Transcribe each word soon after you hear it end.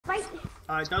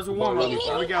Alright, that was a warm up.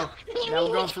 Here we go. Now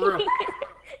we're going for real.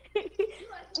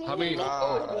 How many?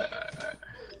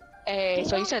 Hey,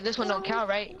 so you said this one don't count,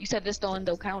 right? You said this one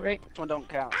don't count, right? This one don't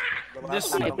count. The last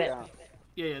This one one- don't count.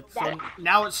 Yeah, so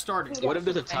now it's starting. What if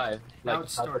there's a tie? Now Like,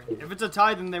 it's starting. If it's a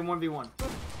tie, then they 1v1.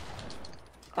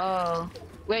 Oh.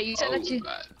 Wait, you said that you...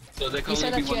 So they can You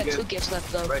said only that be you one had 2 gift, gifts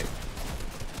left, though. right?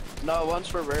 No, one's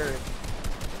for rare.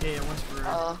 Yeah, one's for real.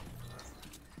 Oh.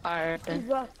 Alright,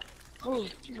 then.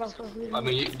 I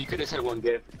mean, you could have said one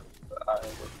gift.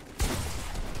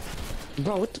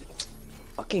 Bro, what the...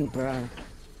 Fucking bro.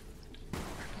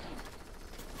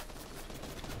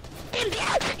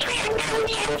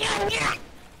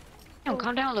 Yo,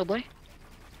 calm down, little boy.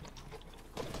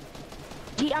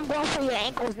 Gee, I'm going for your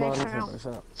ankles Bro, next this round. is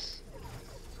up.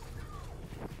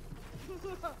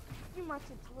 You must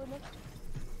have told it.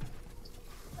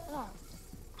 Oh.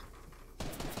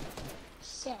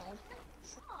 Sad.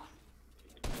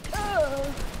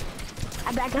 Oh.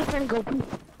 I back up and go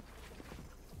poop.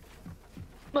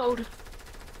 Mode.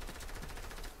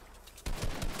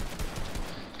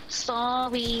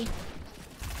 Sorry.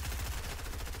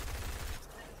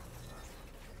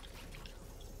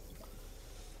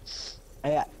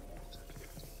 Yeah.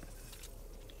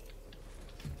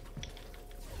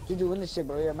 You doing this shit,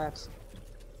 bro? Yeah, Max.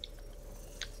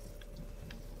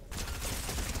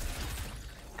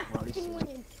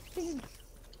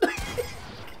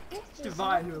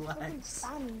 Divine relax.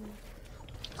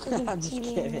 I'm just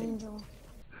kidding.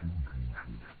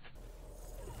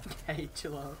 Hey,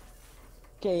 chill out.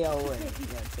 KO win.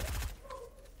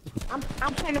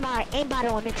 I'm turning my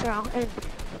aimbot on next round. And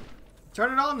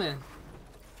Turn it on then.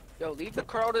 Yo, leave the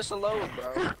Crotus alone,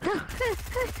 bro. man,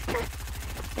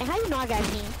 how you know I got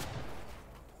him?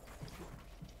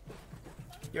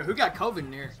 Yo, who got COVID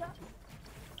in here?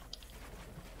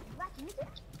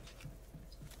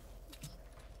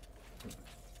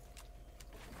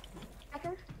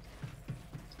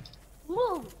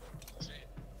 Move.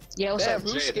 Yeah, what's Damn, up?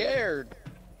 who's scared?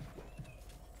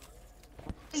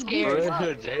 Scared.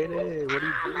 Jaden, what are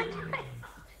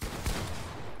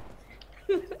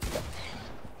you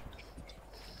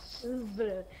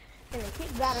doing?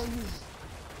 Kick battle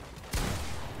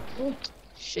you.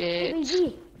 Shit.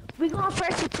 BG, we going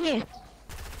first and 10.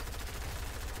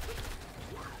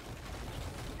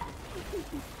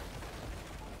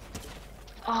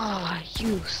 Oh,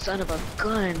 you son of a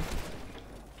gun.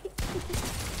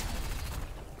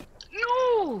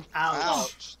 No!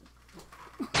 Ouch.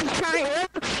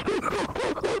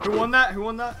 Who won that? Who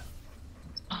won that?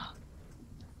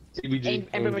 TBG.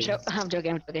 I'm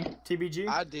joking, I'm joking. TBG?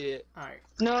 I did. Alright.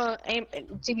 No,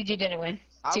 TBG didn't win.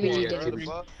 I TBG won, didn't bro, win. the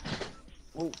fuck?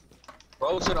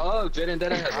 Bro, shut up. Jaden,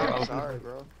 that has I'm sorry,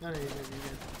 bro. No, you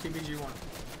did. TBG won.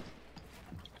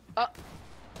 Oh.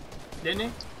 Didn't he?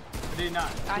 Or did he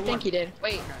not? I Who think won? he did.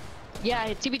 Wait. Okay. Yeah,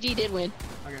 TBG did win.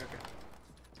 Okay.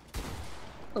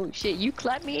 Oh shit, you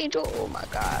clapped me, Angel? Oh my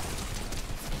god.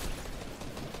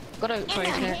 Go to Corey.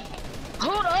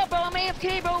 Hold up, bro. I'm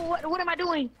AFK, bro. What am I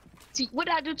doing? What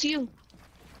did I do to you?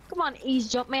 Come on, ease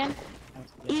jump, man.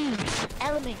 Ease.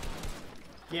 Element.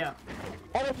 Yeah.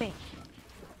 Element.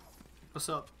 What's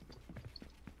up?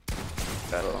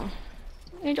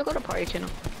 Angel, go to party channel.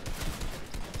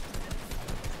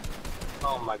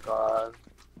 Oh my god.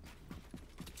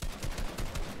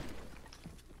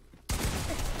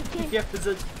 Yeah, is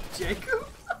it Jacob?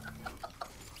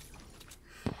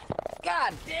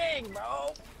 God dang,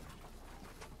 bro.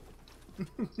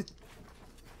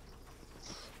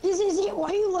 This is it. Why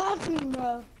are you laughing,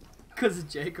 bro? Cause of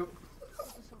Jacob.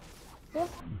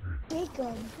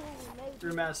 Jacob.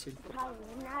 Remastered.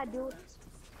 Nah, do it.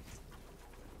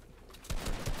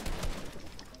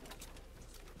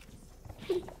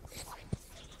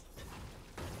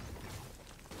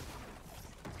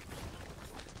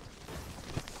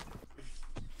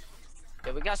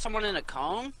 Yeah, we got someone in a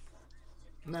cone?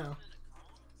 No.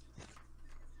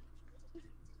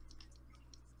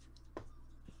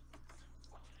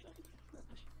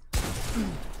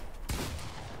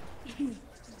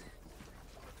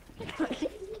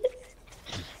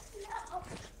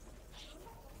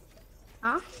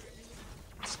 Huh?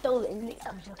 I stole it.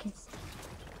 I'm joking. Is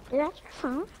that your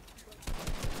phone?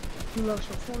 You lost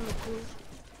your phone, of course.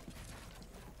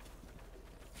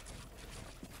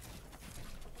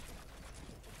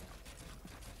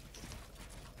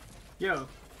 Yo.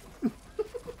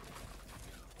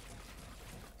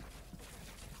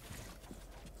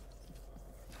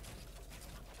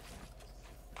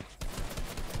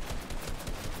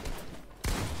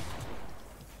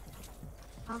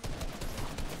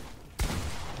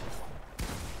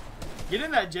 Get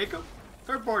in that, Jacob.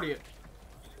 Third party it.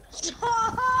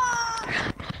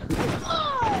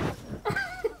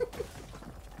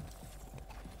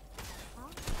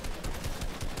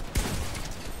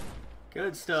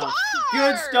 Good stuff.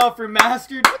 Fire! Good stuff,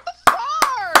 remastered.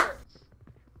 Fire!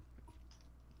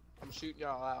 I'm shooting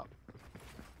y'all out.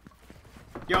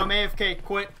 Yo, I'm AFK.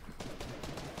 Quit.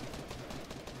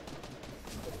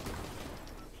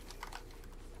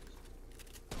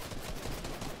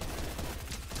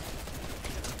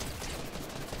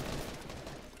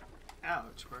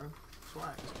 Ouch, bro.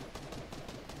 Relax.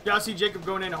 Y'all see Jacob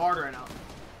going in hard right now.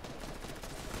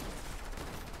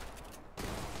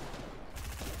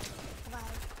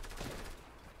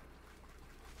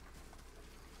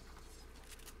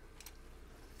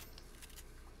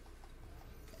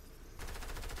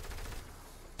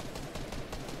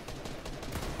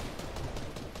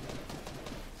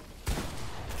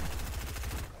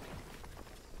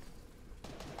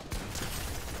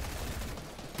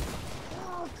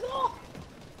 Oh, God.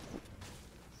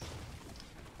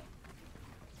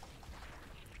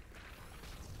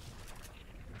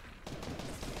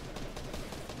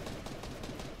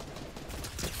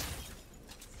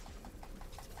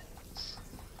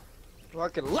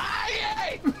 Fucking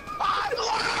lying! I'm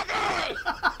lying!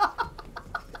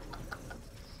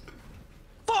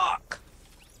 Fuck!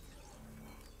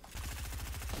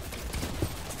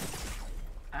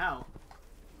 Ow.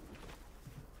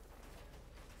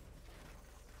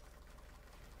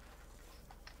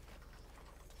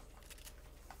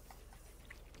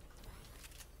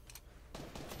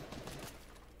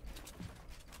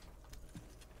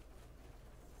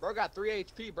 Bro got 3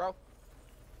 HP, bro.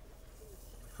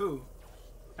 Who?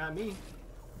 Not me.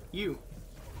 You.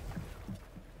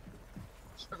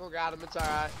 Circle got him, it's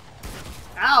alright.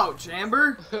 Ouch,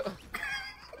 Amber.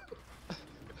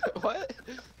 What?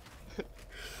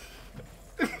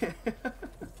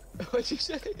 What'd you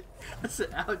say? I said,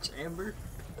 ouch, Amber.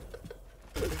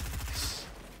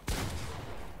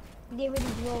 David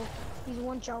is low. He's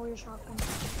one shot with your shotgun.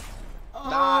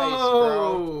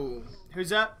 Oh. Who's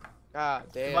that? God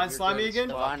damn. Divine you're Slimy good as again?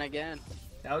 fuck. Divine again.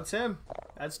 That's him.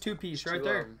 That's two-piece right Two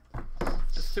there. of 'em.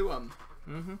 That's two of them.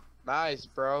 Mm-hmm. Nice,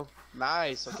 bro.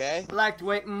 Nice, okay? I like the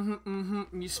way,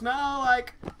 you smell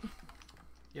like...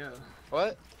 Yeah.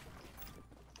 What?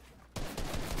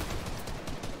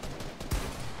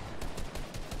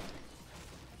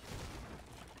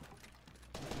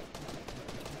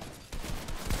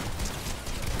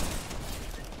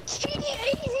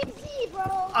 Easy,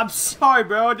 bro. I'm sorry,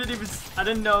 bro. I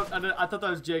didn't know. I thought that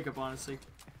was Jacob, honestly.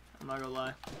 I'm not gonna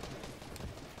lie.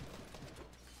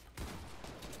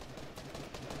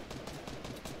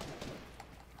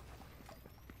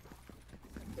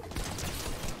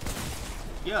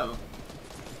 Yo.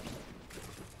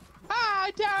 Ah,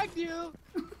 I tagged you!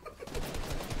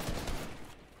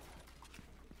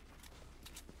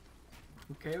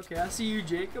 Okay, I see you,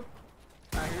 Jacob.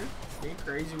 Out here, being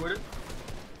crazy with it.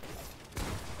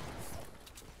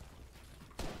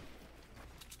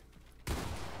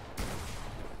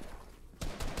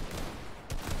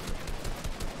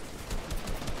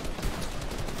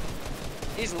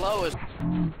 He's low as.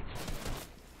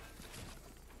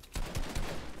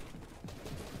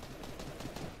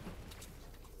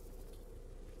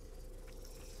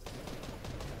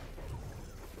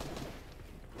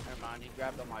 Never mind, he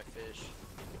grabbed all my fish.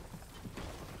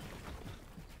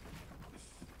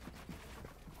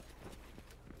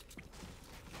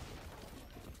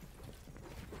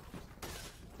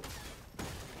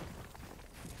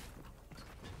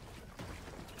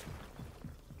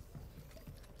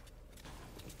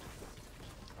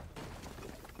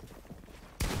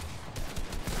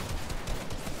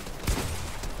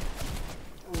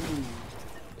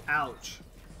 Ouch.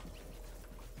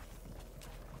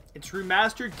 It's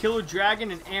remastered Killer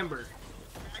Dragon and Amber.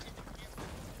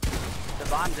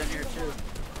 Divine's in here too.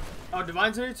 Oh,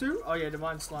 Divine's in here too? Oh yeah,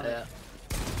 Divine's slimy. Yeah.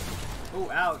 Oh,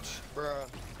 ouch. Bruh.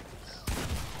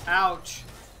 Ouch.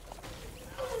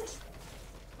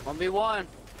 1v1.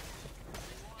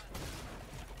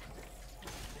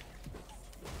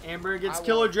 Amber gets I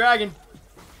Killer won. Dragon.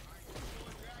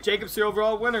 Jacob's the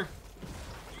overall winner.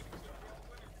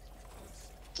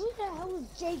 Who the hell is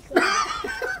Jacob?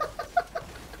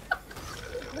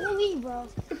 Holy, bro.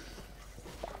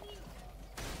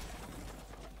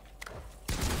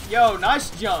 Yo, nice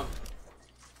jump.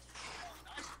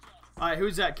 Alright,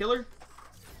 who's that? Killer?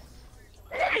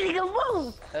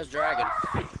 Move. That's Dragon.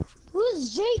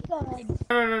 Who's Jacob?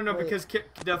 No, because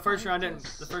the first round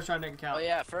didn't count. Oh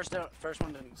yeah, first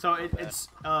one didn't. So okay. it's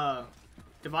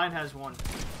Divine has one.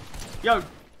 Yo,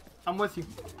 I'm with you.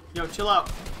 Yo, chill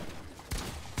out.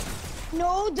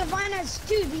 No, Divine has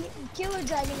two. The Killer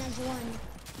Dragon has one.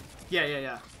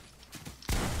 Yeah.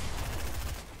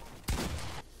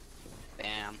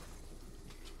 Damn.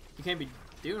 You can't be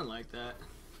doing it like that.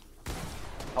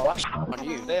 Oh, I on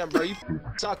you. Damn, bro, you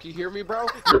suck. You hear me, bro?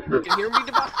 You can hear me, Oh,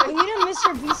 Divine? you done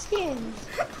Mr. V skins.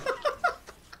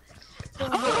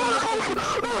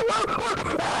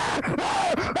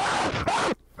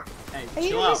 Hey, Are you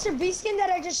chill the out. Mr. V skin that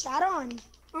I just shot on?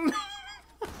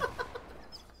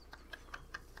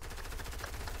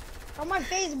 On my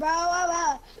face, bro.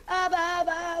 Who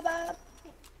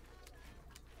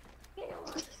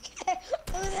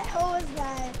the hell was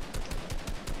that?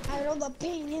 I don't the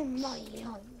pain in my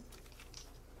heart.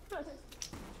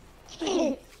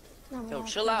 Yo,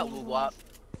 chill out, woo wop.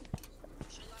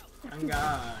 Thank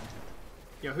God.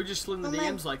 Yo, who just slid in the Oh my-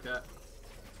 DMs like that?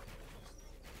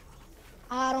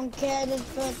 I don't care, just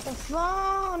put the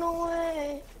phone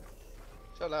away.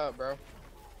 Shut up, bro.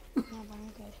 No, but I'm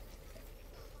good.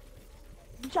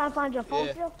 You trying to find your phone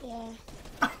Yeah. still?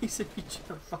 Yeah. He said you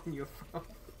trying to find your phone.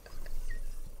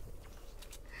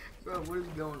 Bro, what is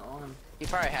going on? He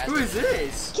probably has Who it. is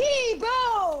this? Key,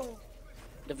 bro!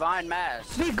 Divine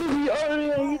Mask.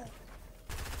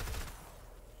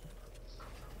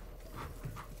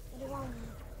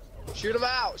 Shoot him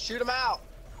out. Shoot him out.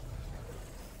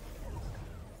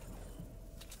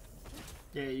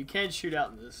 Yeah, you can't shoot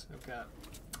out in this. Okay.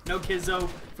 No Kizzo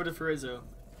for the Frizzo.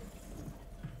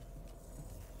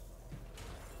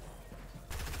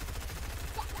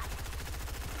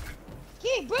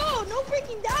 Key, bro, no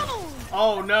breaking down!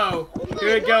 Oh no!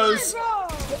 Here it goes. Bro.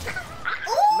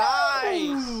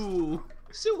 Nice. Ooh.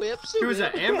 Swip, Who was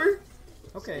that? Amber?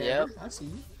 Okay. Yep. Amber, I see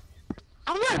you.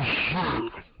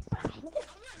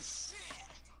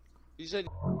 You said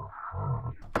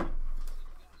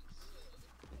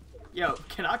Yo,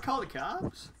 can I call the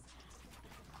cops?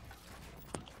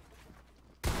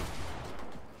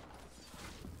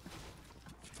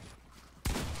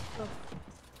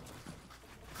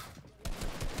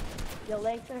 Your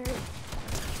legs are hurt.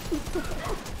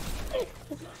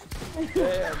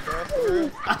 damn, bro. For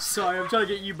real. I'm sorry, I'm trying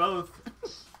to get you both.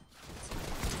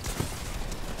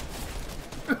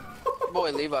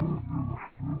 Boy, leave up.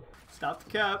 Stop the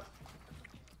cap.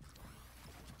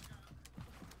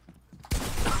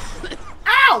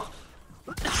 Ow!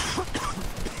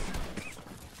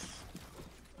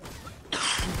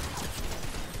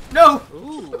 No!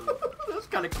 Ooh. That was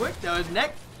kind of quick though. His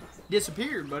neck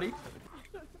disappeared, buddy.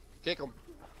 Kick him.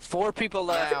 4 people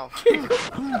left. Now. Kick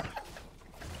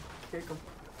him.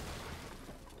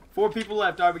 4 people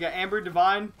left. Alright, we got Amber,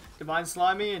 Divine, Divine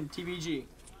Slimy, and TBG.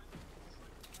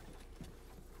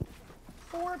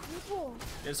 4 people.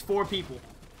 There's 4 people.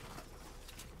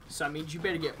 So that means you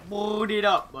better get loaded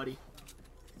up, buddy.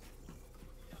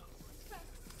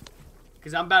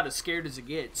 Because I'm about as scared as it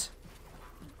gets.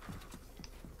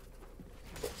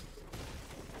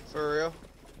 For real.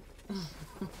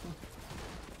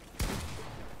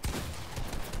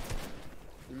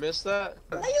 You missed that?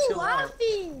 Why are you Chill out.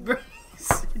 laughing? Bro, he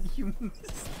said you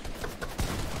missed.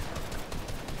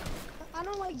 I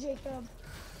don't like Jacob.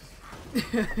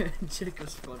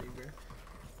 Jacob's funny, bro.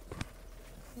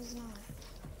 He's not.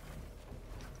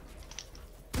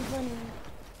 I'm funnier.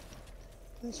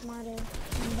 I'm smarter.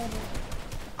 I'm better.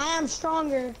 I am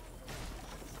stronger.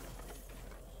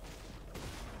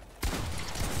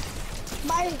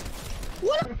 My...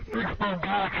 What?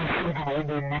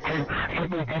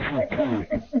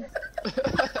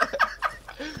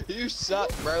 You suck,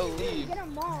 bro. Leave. Get a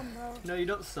mom, bro. No, you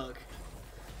don't suck.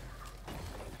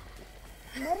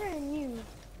 I'm better than you.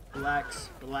 Relax,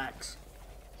 relax.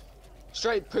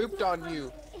 Straight pooped on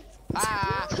you.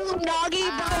 Ah. Doggy,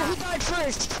 bro, who died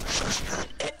first?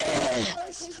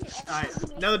 Alright,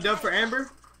 another dub for Amber.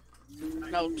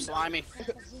 No, Slimy.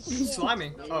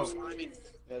 Slimy. Oh,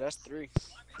 Yeah, that's 3.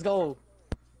 Let's go.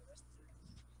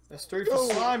 that's 3 for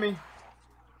Slimy.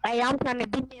 Hey, I'm trying to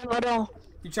beat them, but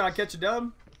You trying to catch a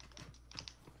dub?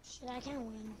 Shit, I can't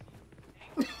win.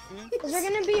 Is there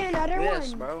gonna be another Yes,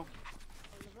 one? bro.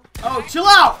 Oh, chill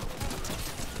out!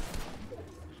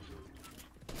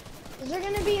 Is there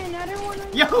gonna be another one?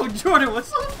 Yo, Jordan,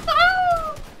 what's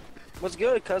up? What's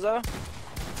good, cuzzo?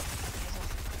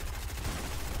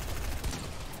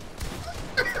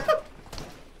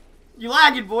 You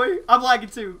lagging, boy? I'm lagging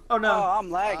too. Oh no. Oh,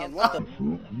 I'm lagging. What the?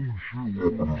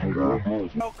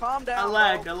 Oh, calm down. I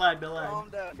lagged, bro. I lagged, I Calm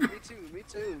lagged. down. Me too. Me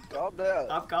too. Calm down.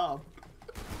 I'm calm.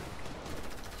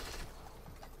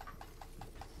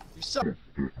 You suck.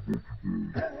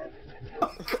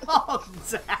 Calm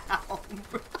down.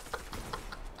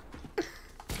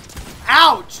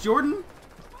 Ouch, Jordan.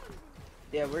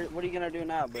 Yeah, what are you gonna do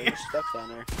now, bro? You're stuck down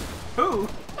there. Who?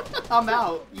 I'm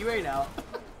out. You ain't out.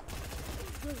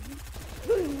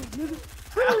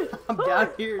 I'm down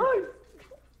here.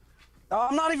 Oh,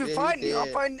 I'm not even Yeah, he fighting you. I'm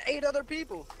did. fighting 8 other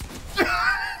people.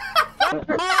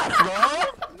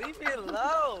 Leave me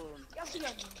alone.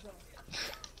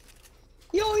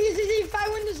 Yo, easy. If I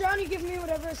win this round, you give me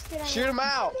whatever skin I want. Shoot him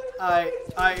out.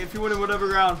 Alright, if you win in whatever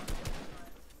round.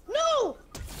 No!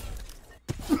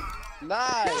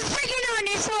 Nice. Freaking on,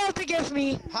 it's all to give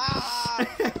me. Ha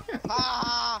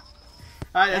ha.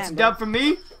 Alright, that's a dub for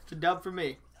me. It's a dub for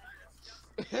me.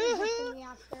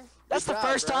 That's the Good job,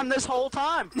 first bro. time this whole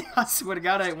time. I swear to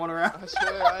God, I ain't won a round. I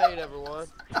swear I ain't ever won.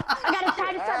 I gotta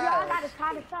tie this up, y'all. I gotta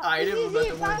tie this up. I didn't Easy, about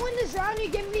to if I win. win this round, you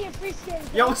give me a free skin.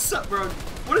 Yo, what's up, bro?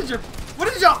 What is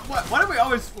y'all, why do we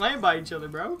always land by each other,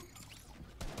 bro?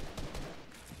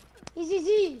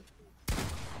 Easy.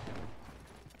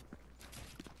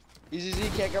 Easy Z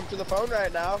can't come to the phone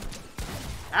right now.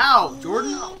 Ow,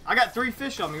 Jordan. I got 3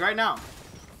 fish on me right now.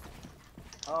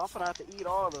 Oh, I'm gonna have to eat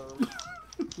all of those.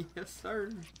 Yes, sir.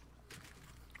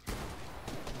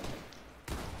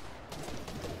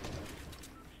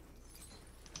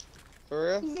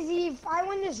 For real? Easy, if I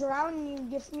win this round, you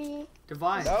give me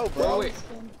Divine. No, bro. Wait.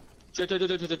 skin.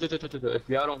 If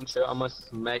y'all don't chill, I'ma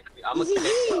smack. I'ma Easy.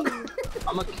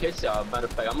 kiss y'all. Matter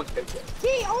of fact, I'ma kiss y'all. T,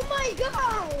 oh my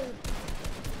god!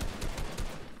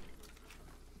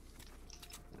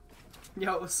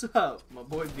 Yo, what's up? My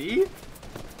boy B?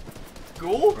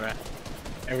 Cool? Bruh.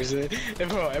 Ever since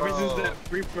that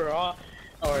free for all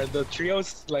or the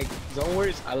trios like zone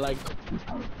wars, I like.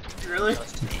 Really?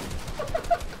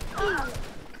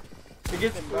 It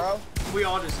gets, Bro. we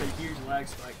all just a huge lag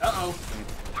spike. Uh-oh.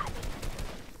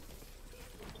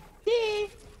 T!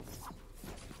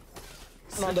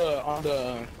 On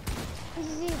the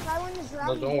Easy, if I win this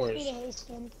round, you don't give worry. me the hay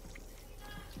skin.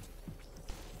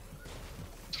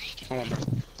 hold on, bro.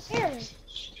 Here.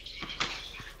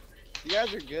 You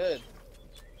guys are good.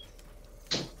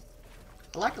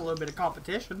 I like a little bit of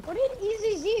competition. Where did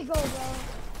Easy Z go, bro?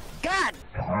 God.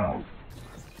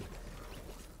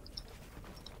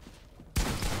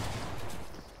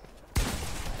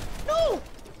 No!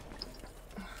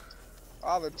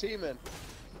 Oh, they're teaming.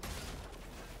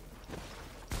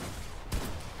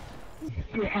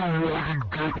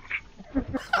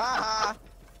 Ha ha.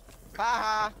 Ha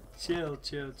ha. Chill.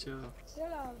 Chill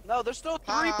out. No, there's still 3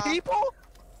 Ha. people.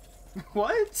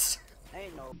 What?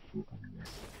 Ain't no.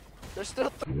 There's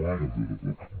still.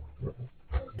 You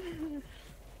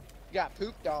got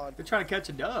pooped on. They're trying to catch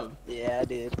a dub. Yeah, I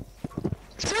did.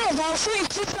 Still, I'll see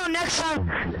you next time.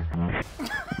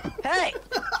 Hey,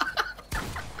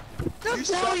 You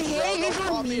suck, bro. Don't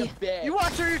call me a bitch. you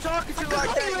watch who you're talking to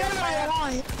like that, young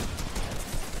man.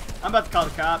 I'm about to call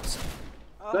the cops.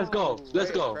 Let's go.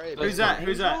 Let's Great, go. great. Let's Who's go. that?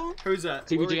 Who's that? Who's that?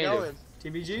 Where we TBG Andrew. going?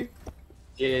 TBG?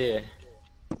 Yeah.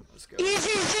 Let's go.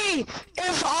 Easy.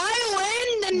 If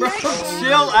I win the Bro, next round,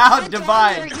 chill out, you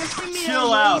Divine. guys are giving me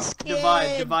Chill a out, skin.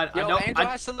 Divine. Yo, Andrew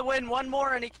has to win one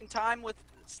more and he can time with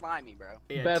Slimy, bro.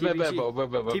 Yeah, Bet. TBG.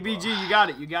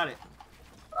 TBG, you got it.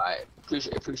 Alright,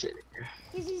 appreciate it.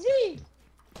 Easy Z!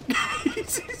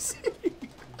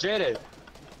 Jaden.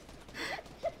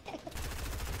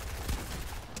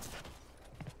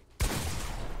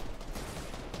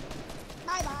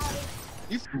 Bye bye.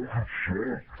 You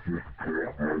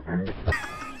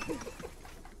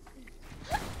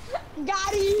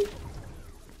Got it!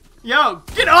 Yo,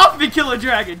 get off me, Killer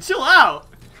Dragon. Chill out.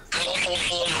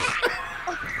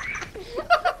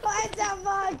 What the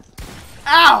fuck?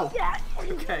 Ow.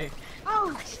 Okay.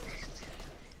 Oh!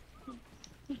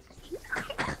 Damn,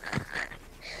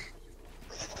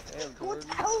 What Jordan.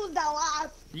 the hell was that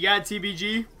last? You got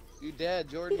TBG? You dead,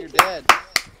 Jordan. You're dead.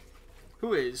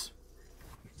 Who is?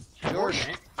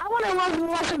 Jordan. I want to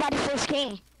watch somebody first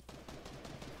game.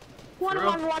 Want For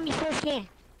real? to watch me first game.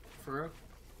 For real?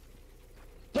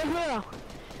 Yes, bro.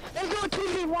 Let's go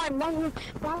 2v1.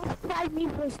 Watch me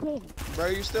first game. Bro,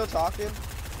 you still talking?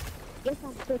 Yes,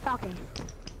 I'm still talking.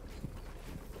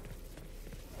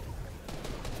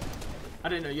 I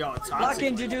didn't know y'all were Lock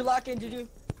in, toxic. Juju. Lock in, Juju.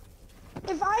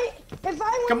 If I win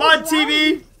Come on, this round-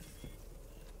 TV.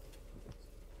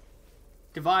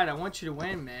 Divine, I want you to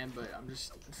win, man, but I'm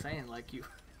just saying, like, you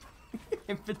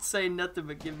ain't been saying nothing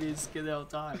but give me a skin the whole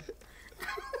time.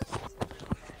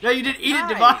 No, you didn't eat it,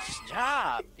 Divine. Nice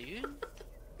job, dude.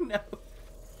 No.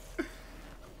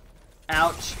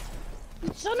 Ouch.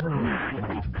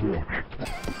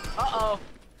 Uh-oh.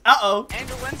 Uh-oh.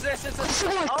 Andrew wins this. It's a...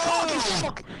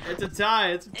 Oh! It's a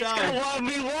tie. It's a tie.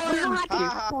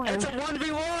 1v1. It's a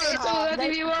 1v1. It's a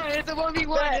 1v1. It's a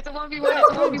 1v1. It's a 1v1.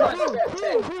 It's a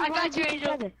 1v1. I got you,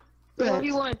 Angel.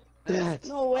 1v1.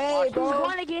 No way, We're bro.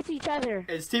 going against each other.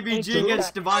 It's TBG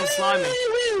against Divine Slimy.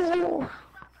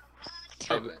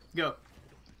 Go.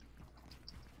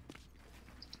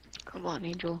 Come on,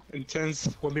 Angel. Intense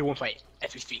 1v1 fight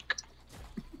as we speak.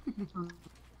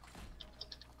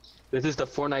 This is the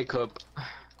Fortnite Cup.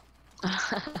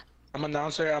 I'm an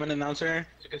announcer. I'm an announcer.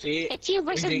 You can see it. It's you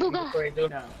versus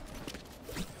Booga.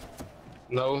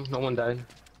 No. No one died.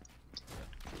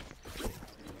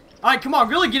 Alright, come on,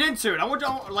 really get into it. I want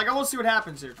to see what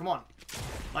happens here. Come on.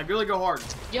 Like, really go hard.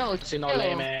 Yo, See, no, chill.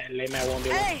 lame man won't be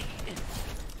able. Hey!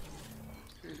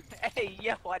 Hey,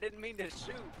 yo, I didn't mean to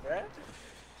shoot, bruh.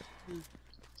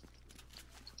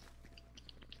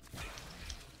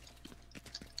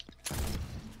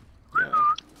 Yeah.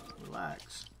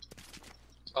 Relax.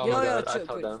 Oh Yo, my yo, god, I chill,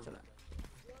 fell quick, down. chill out.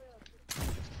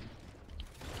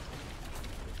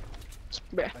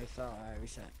 Bruh. I fell, alright,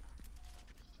 reset.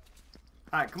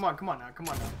 Alright, come on now. Come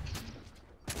on now.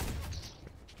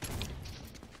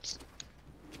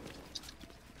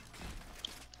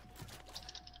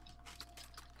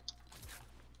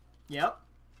 Yep.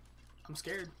 I'm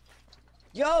scared.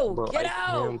 Yo, Bro, get I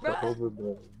out, can't bro. go over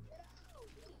there.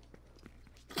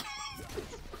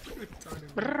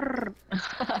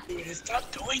 Dude,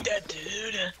 stop doing that,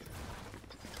 dude.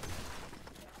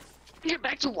 Get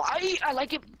back to white. I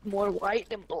like it more white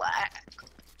than black.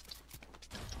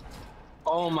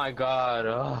 Oh my god.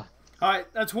 Alright,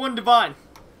 that's one divine.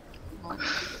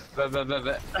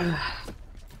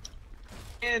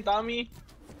 And Tommy,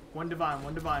 One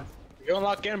divine. you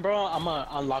unlock in, bro. I'ma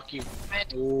unlock you.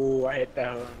 Ooh, I hit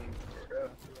that one.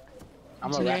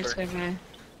 I'm a rapper. Man.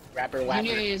 Rapper,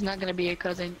 Junior wapper. is not gonna be your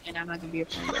cousin, and I'm not gonna be your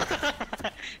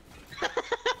friend.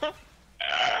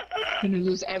 You're gonna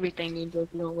lose everything, Angel, if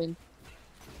you don't win.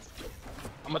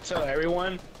 I'm gonna tell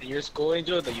everyone in your school,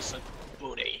 Angel, that you suck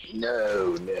booty.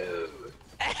 No.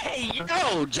 Hey,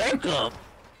 yo, Jacob!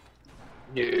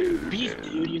 Beef,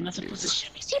 dude. You're not supposed to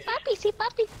shit me. See,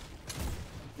 papi.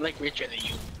 I'm like richer than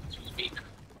you, so to speak.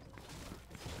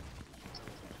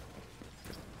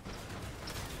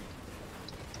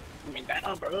 I mean, that,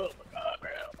 bro. Oh my god,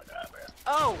 bro.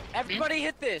 Oh, everybody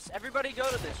hit this. Everybody go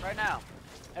to this right now.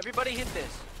 Everybody hit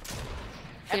this.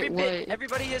 Hit what?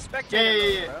 Everybody hit Yeah, spectator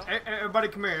yeah. mode, bro. Everybody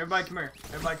come here.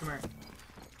 Everybody come here.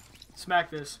 Smack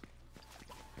this.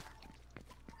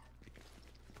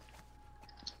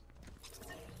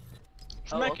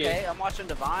 Oh, Smack okay. it. I'm watching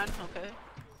Divine. Okay.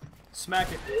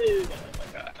 Smack it. Oh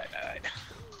my god, I died.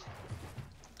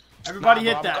 Everybody Nah,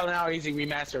 hit bro, that. I'm calling out easy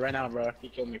remaster right now, bro. He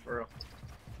killed me for real.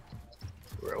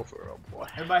 For real, boy.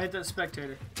 Everybody hit that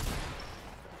spectator.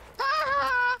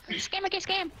 Ah! Scam against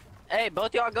scam. Hey,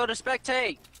 both y'all go to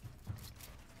spectate.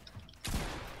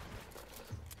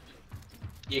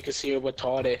 You can see it with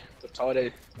Tade. With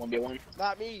Tade 1v1.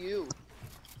 Not me, you.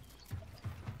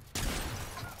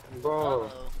 Bro.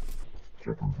 Uh-oh.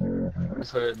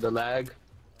 For the lag.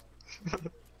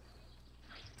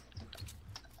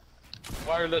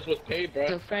 Wireless was paid, bro.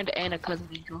 A friend and a cousin,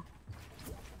 Angel.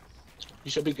 You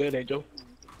should be good, Angel.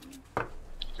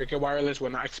 Your wireless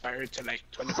will not expire till like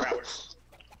 24 hours.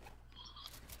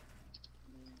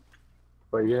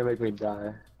 Bro, you're gonna make me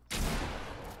die.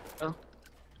 Oh.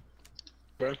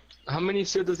 Bro. How many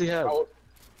shields does he have?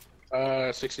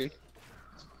 16.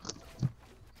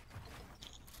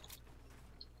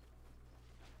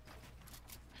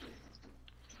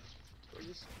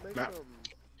 Just make Nah. some.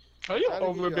 Are you Trying to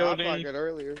get you a hot overbuilding? pocket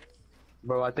earlier.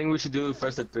 Bro, I think we should do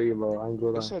first at 3, bro. I ain't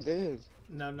gonna Yes, lie. I did.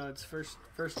 No, it's first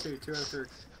two out of 3.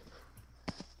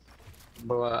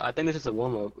 Bro, I think this is a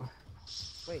warm-up.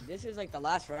 Wait, this is like the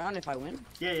last round if I win?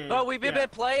 Yeah. But we've been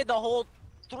playing the whole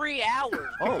 3 hours.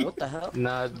 Oh, what the hell?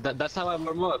 Nah, that's how I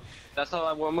warm up. That's how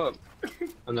I warm up.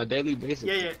 On a daily basis.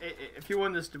 Yeah. If you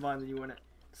win this divine, then you win it.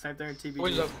 Same thing in TBD.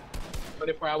 Hours of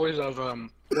 24 hours of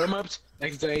warm-ups.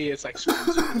 Next day it's like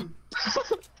swim.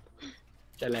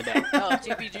 Shit like that. No, if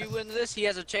TPG wins this, he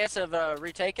has a chance of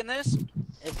retaking this.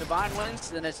 If Divine wins,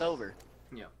 then it's over.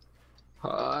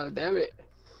 Damn it.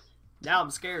 Now I'm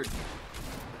scared.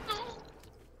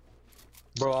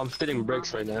 Bro, I'm spitting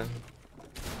bricks right now.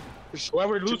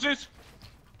 Whoever loses,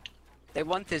 They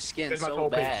want this skin Here's my so whole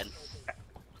page. bad.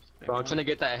 Bro, I'm trying to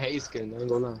get that haze skin. I ain't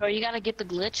gonna lie. Bro, you gotta get the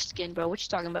glitch skin, bro. What you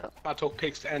talking about? I took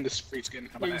picks and the free skin.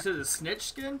 How Yeah, about you that? said the snitch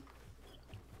skin?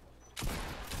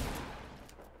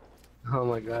 Oh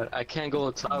my god. I can't go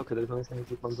top because there's no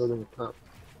sense if I'm building a top.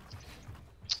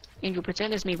 Angel,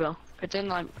 pretend it's me, bro.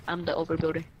 Pretend I'm the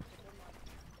overbuilder.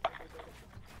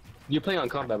 You play on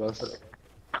combat, bro. So.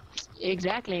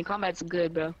 Exactly, and combat's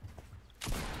good, bro.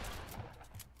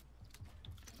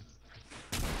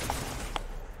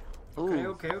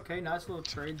 Ooh. Okay. Nice little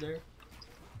trade there.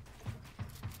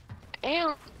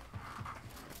 Damn.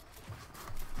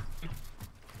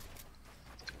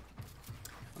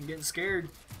 I'm getting scared.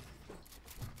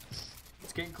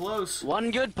 It's getting close. One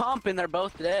good pump and they're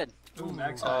both dead. Ooh,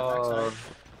 max Oh. height.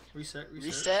 Reset.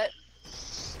 Reset.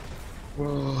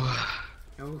 Whoa.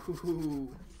 Ooh.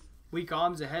 Weak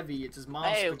arms are heavy. It's his mom's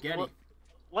Hey, spaghetti.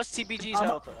 What's TBG's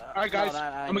health? Alright, guys.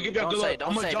 I'm gonna give you a good look.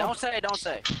 I'm gonna jump. Don't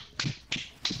say.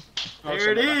 Oh,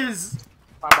 There it is.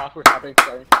 My boss was stopping.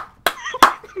 Sorry.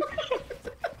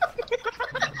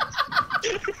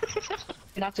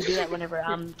 Not to do that whenever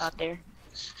I'm not there.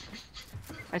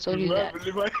 I told you that.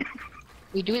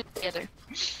 We do it together.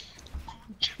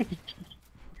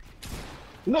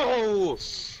 No!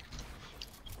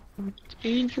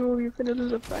 Angel, you're gonna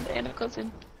lose a friend and a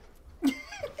cousin.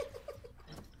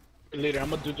 Later, I'm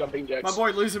gonna do jumping jacks. My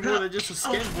boy losing more than just a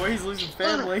skin, boy. He's losing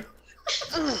family.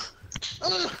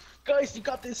 Guys, you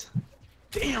got this.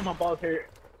 Damn, my balls hurt.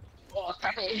 Oh,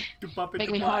 Stop it. You bump Make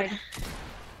into me my- hard.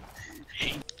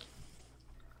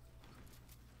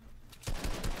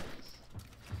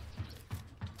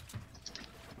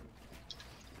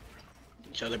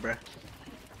 Each other, bruh.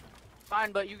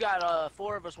 Fine, but you got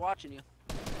 4 of us watching you.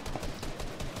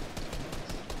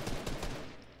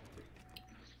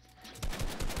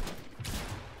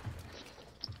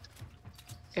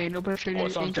 Hey, no pressure, Or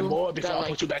something Angel. more before Got, I like,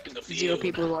 put you back in the 0 field.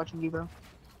 people watching you, bro.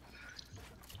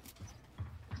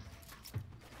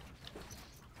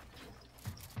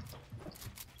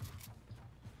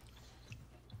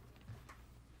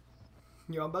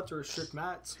 Yo, I'm about to restrict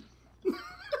mats.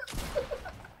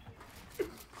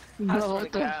 Bro,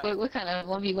 what the fuck? What kind of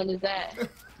 1v1 is that?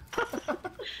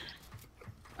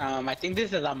 I think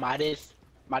this is a modest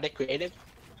creative.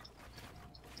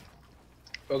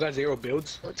 We got 0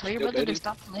 builds. Tell your Still brother to good.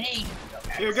 stop playing.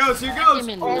 Here goes. Here goes.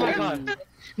 Oh my god.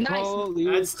 Nice. Holy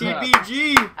That's crap.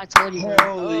 TBG. I told you,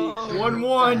 bro. Holy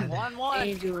 1-1. 1-1.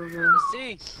 Angel, bro.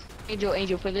 Let's see.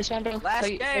 Angel, for this round, bro. Last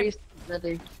tell game. your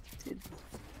brother.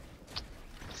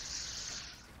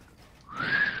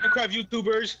 Minecraft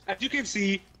YouTubers, as you can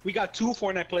see, we got 2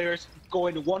 Fortnite players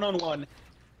going one-on-one,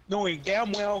 knowing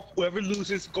damn well whoever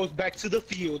loses goes back to the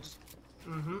fields.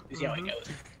 You see how it goes.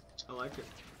 I like it.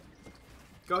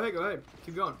 Go ahead.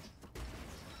 Keep going.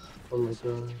 Oh my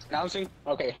god. Announcing?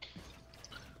 Okay.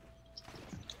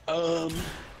 As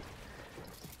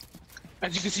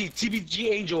you can see, TBG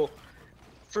Angel,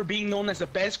 for being known as the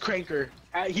best cranker,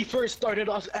 he first started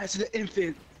off as an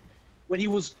infant when he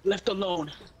was left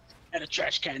alone at a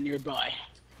trash can nearby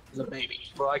as a baby.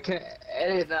 Bro, I can't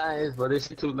edit nice, but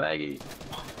this is too laggy.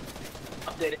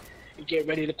 Update it and get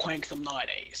ready to crank some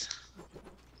nowadays.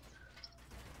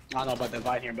 I don't know about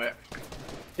Divine here, but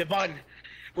Divine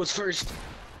was first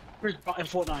brought in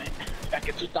Fortnite back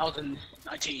in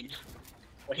 2019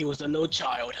 when he was a little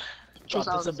child, dropped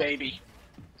as a baby.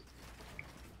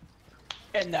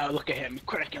 And now look at him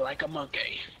cranking like a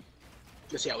monkey.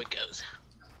 Let's see how it goes.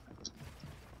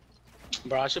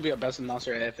 Bro, I should be a best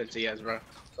announcer at FNCS, bro.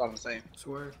 That's all I'm saying.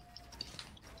 Swear.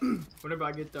 Whenever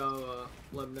I get the,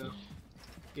 let me know.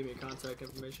 Give me contact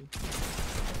information.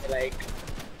 Like,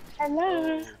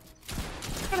 Hello.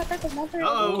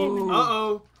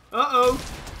 Uh-oh. Uh-oh.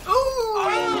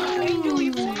 Uh-oh. Ooh! Angel,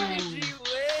 you